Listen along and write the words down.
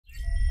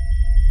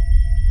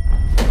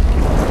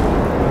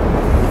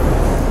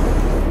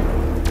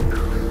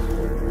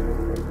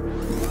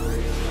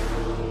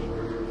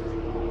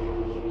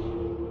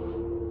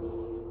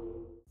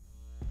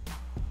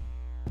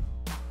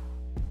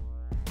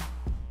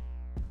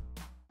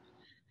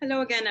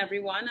Hello again,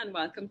 everyone, and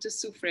welcome to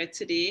Soufrière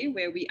today,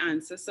 where we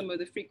answer some of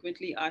the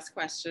frequently asked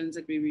questions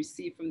that we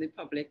receive from the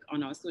public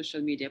on our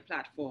social media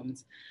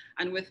platforms.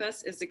 And with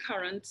us is the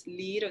current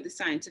lead of the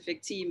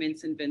scientific team in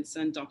St.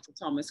 Vincent, Dr.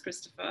 Thomas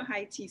Christopher.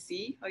 Hi,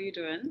 TC. How are you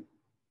doing?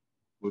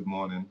 Good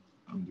morning.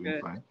 I'm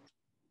doing fine.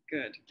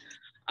 Good.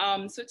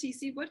 So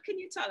TC, what can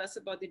you tell us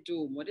about the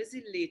dome? What is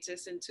the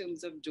latest in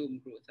terms of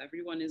dome growth?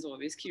 Everyone is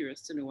always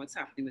curious to know what's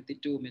happening with the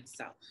dome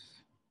itself.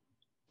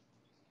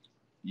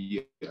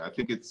 Yeah, I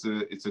think it's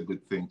a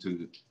good thing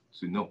to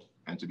know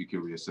and to be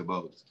curious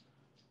about.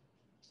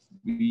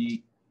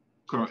 We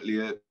currently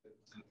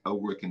are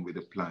working with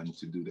a plan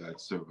to do that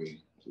survey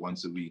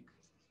once a week.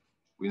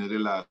 We know the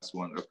last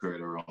one occurred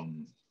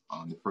around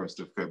on the 1st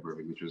of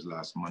February, which was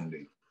last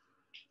Monday.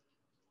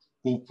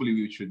 Hopefully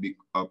we should be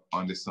up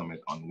on the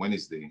summit on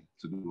Wednesday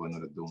to do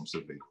another dome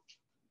survey,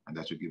 and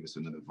that should give us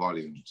another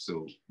volume.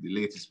 So the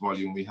latest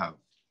volume we have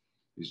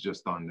is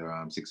just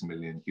under 6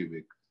 million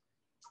cubic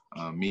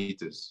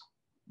meters,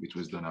 which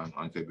was done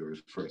on February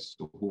 1st.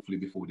 So hopefully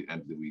before the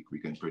end of the week, we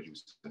can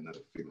produce another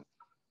figure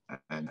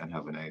and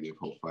have an idea of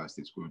how fast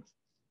it's growing.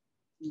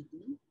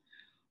 Mm-hmm.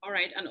 All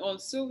right, and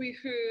also we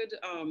heard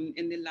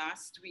in the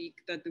last week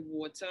that the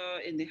water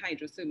in the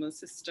hydrothermal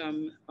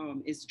system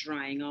is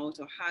drying out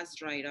or has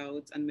dried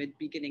out, and we're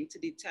beginning to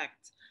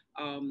detect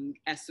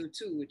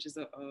SO2, which is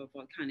a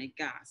volcanic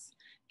gas.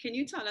 Can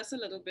you tell us a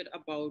little bit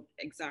about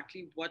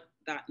exactly what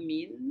that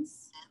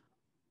means?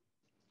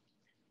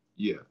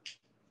 Yeah,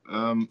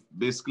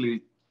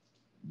 basically,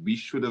 we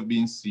should have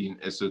been seeing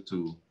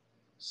SO2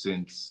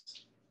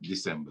 since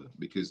December,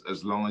 because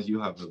as long as you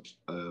have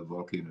a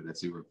volcano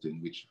that's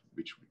erupting, which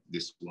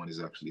this one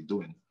is actually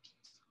doing,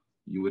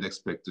 you would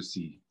expect to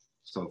see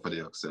sulfur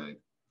dioxide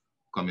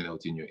coming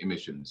out in your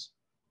emissions.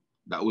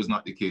 That was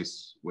not the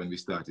case when we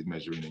started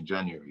measuring in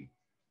January.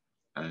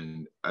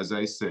 And as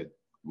I said,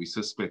 we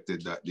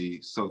suspected that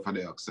the sulfur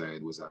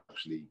dioxide was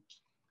actually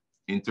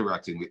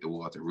interacting with the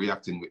water,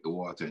 reacting with the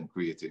water and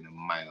creating a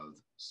mild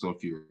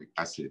sulfuric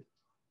acid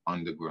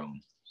on the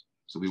ground.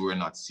 So we were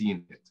not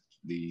seeing it.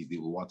 The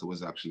water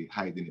was actually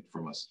hiding it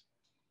from us.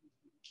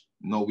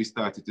 Now we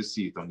started to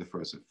see it on the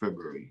 1st of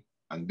February.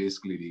 And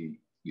basically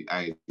the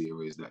idea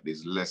is that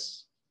there's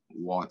less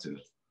water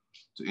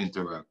to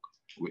interact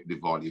with the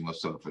volume of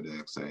sulfur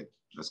dioxide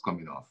that's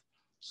coming off.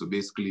 So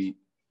basically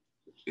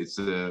it's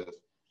an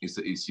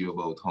issue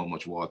about how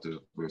much water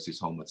versus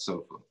how much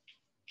sulfur.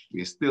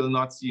 We're still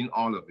not seeing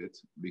all of it,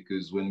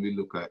 because when we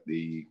look at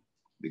the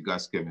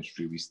gas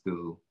chemistry, we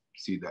still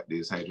see that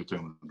there's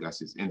hydrothermal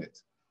gases in it,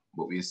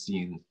 but we're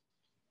seeing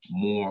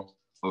more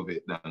of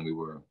it than we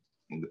were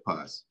in the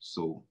past.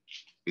 So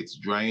it's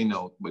drying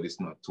out, but it's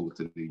not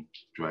totally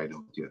dried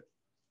out yet.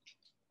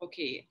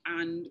 Okay,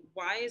 and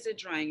why is it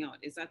drying out?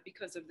 Is that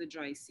because of the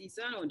dry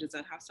season, or does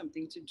that have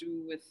something to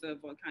do with the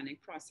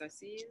volcanic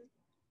processes?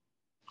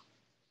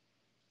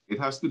 It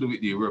has to do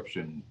with the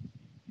eruption.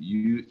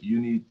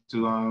 You need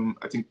to,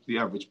 I think the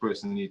average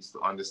person needs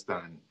to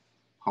understand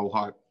how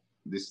hot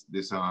this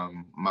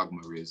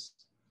magma is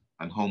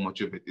and how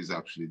much of it is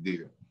actually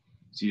there.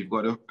 So you've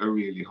got a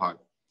really hot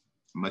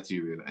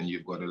material and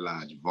you've got a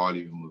large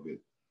volume of it.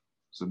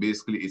 So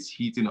basically it's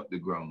heating up the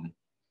ground.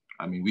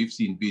 I mean, we've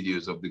seen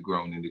videos of the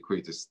ground in the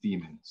crater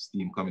steaming,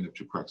 steam coming up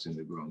through cracks in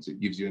the ground. So it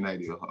gives you an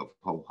idea of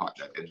how hot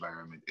that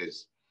environment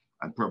is.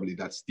 And probably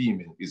that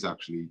steaming is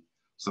actually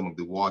some of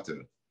the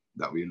water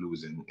that we're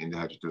losing in the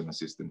hydrothermal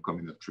system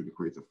coming up through the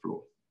crater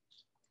floor.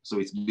 So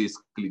it's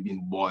basically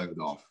being boiled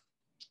off,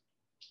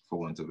 for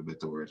want of a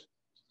better word.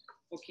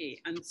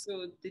 Okay, and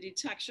so the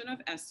detection of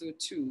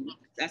SO2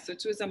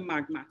 is a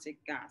magmatic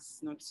gas,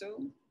 not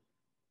so?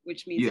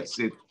 Which means— Yes,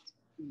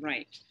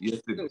 right.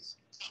 Yes, it is.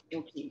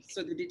 Okay,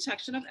 so the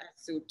detection of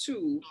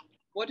SO2,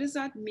 what does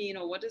that mean,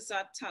 or what does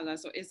that tell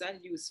us, or is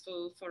that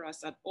useful for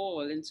us at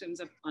all in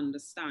terms of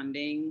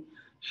understanding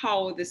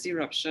how this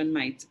eruption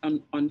might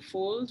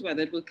unfold,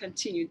 whether it will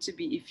continue to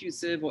be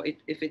effusive or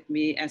if it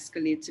may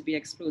escalate to be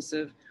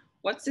explosive?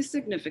 What's the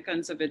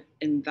significance of it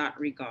in that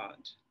regard?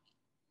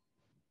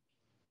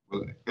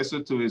 Well,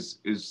 SO2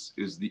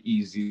 is the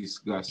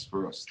easiest gas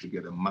for us to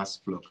get a mass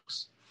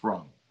flux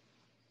from.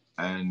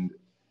 And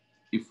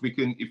if we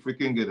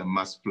can get a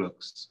mass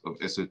flux of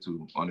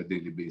SO2 on a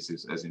daily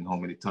basis, as in how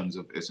many tons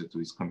of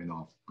SO2 is coming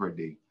off per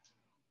day,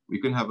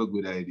 we can have a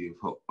good idea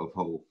of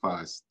how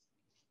fast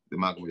the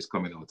magma is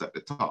coming out at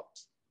the top.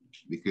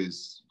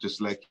 Because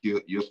just like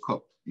your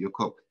cup,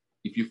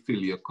 if you fill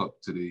your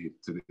cup to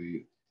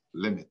the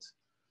limit,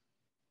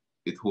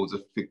 it holds a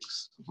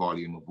fixed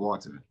volume of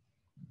water.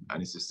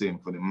 And it's the same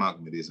for the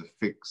magma. There's a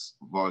fixed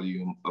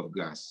volume of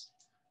gas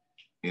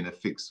in a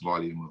fixed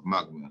volume of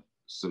magma.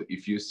 So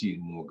if you're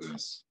seeing more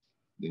gas,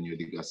 then you're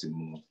degassing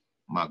more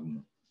magma.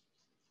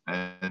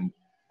 And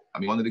I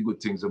mean, one of the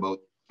good things about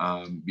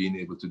being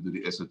able to do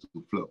the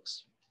SO2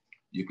 flux,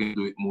 you can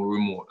do it more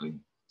remotely.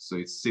 So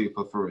it's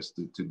safer for us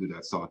to do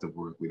that sort of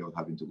work without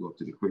having to go up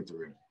to the crater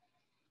rim.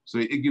 So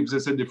it gives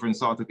us a different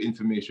sort of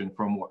information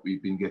from what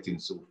we've been getting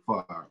so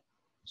far.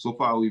 So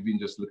far, we've been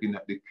just looking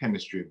at the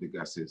chemistry of the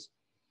gases,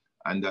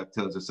 and that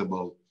tells us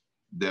about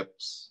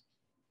depths,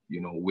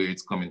 you know, where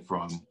it's coming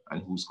from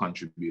and who's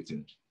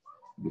contributing.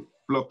 The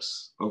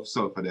flux of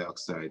sulfur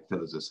dioxide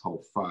tells us how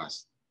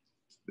fast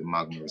the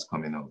magma is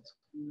coming out,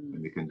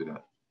 and we can do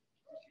that.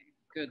 Okay,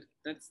 good.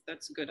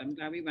 That's good. I'm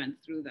glad we went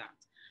through that.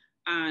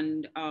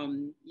 And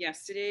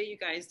yesterday, you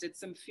guys did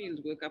some field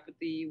work up at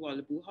the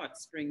Wallabu Hot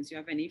Springs. Do you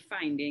have any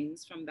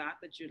findings from that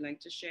that you'd like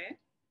to share?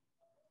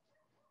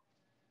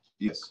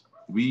 Yes,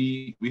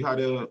 we had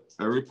a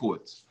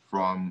report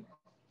from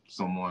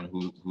someone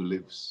who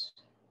lives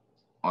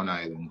on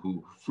island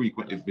who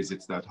frequently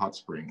visits that hot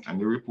spring, and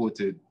they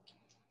reported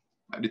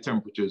that the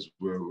temperatures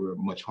were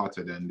much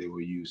hotter than they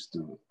were used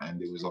to, and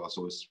there was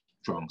also a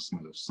strong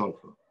smell of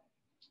sulfur.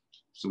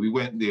 So we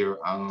went there.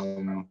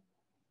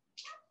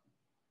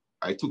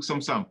 I took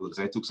some samples.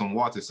 I took some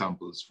water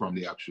samples from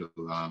the actual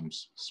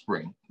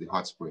spring, the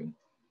hot spring.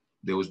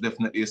 There was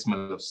definitely a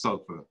smell of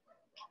sulfur.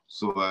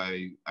 So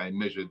I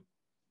measured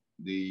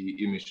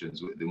the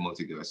emissions with the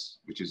multigas,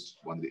 which is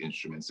one of the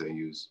instruments I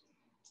use.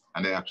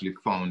 And I actually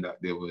found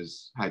that there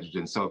was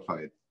hydrogen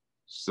sulfide.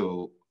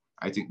 So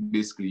I think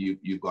basically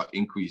you've got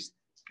increased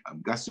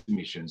gas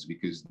emissions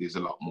because there's a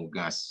lot more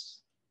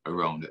gas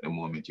around at the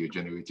moment. You're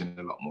generating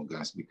a lot more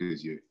gas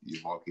because your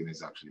volcano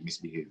is actually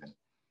misbehaving.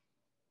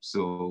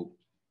 So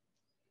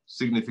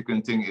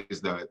significant thing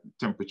is that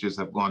temperatures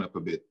have gone up a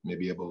bit,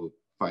 maybe about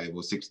 5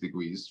 or 6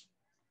 degrees.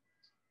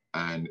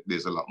 And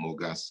there's a lot more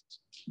gas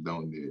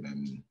down there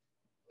than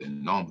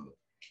normal.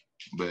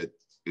 But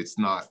it's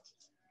not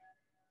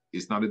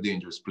a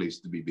dangerous place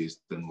to be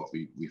based on what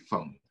we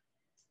found.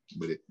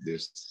 But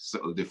there's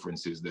subtle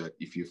differences that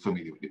if you're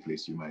familiar with the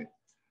place, you might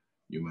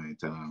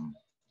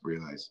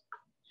realize.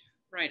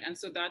 Right, and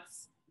so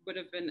that's would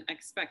have been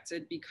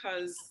expected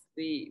because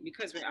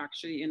we're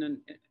actually in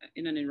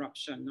an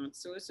eruption, not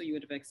so. So you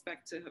would have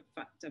expected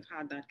to have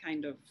had that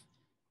kind of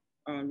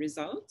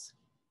result.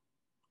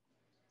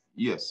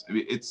 Yes, I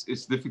mean,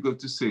 it's difficult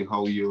to say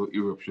how your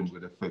eruption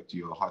would affect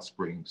your hot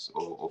springs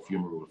or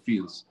fumarole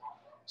fields.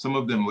 Some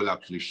of them will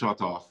actually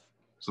shut off.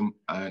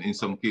 And in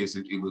some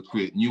cases, it will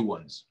create new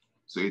ones.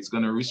 So it's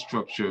going to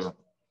restructure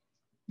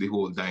the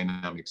whole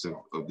dynamics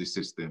of the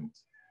system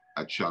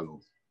at shallow.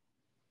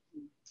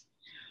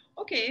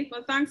 Okay,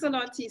 well, thanks a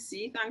lot,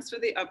 TC. Thanks for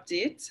the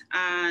update.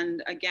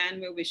 And again,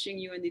 we're wishing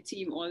you and the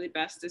team all the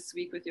best this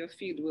week with your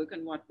fieldwork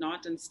and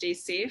whatnot, and stay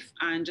safe.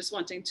 And just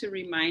wanting to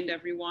remind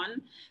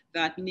everyone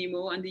that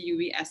NEMO and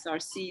the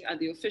UESRC are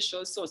the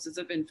official sources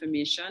of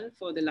information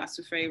for the La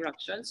Soufrière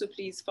eruption. So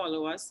please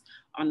follow us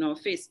on our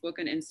Facebook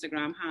and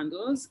Instagram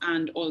handles,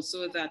 and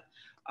also that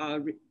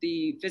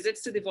the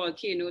visits to the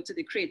volcano, to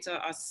the crater,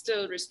 are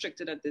still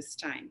restricted at this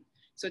time.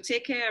 So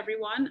take care,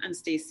 everyone, and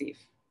stay safe.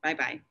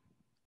 Bye-bye.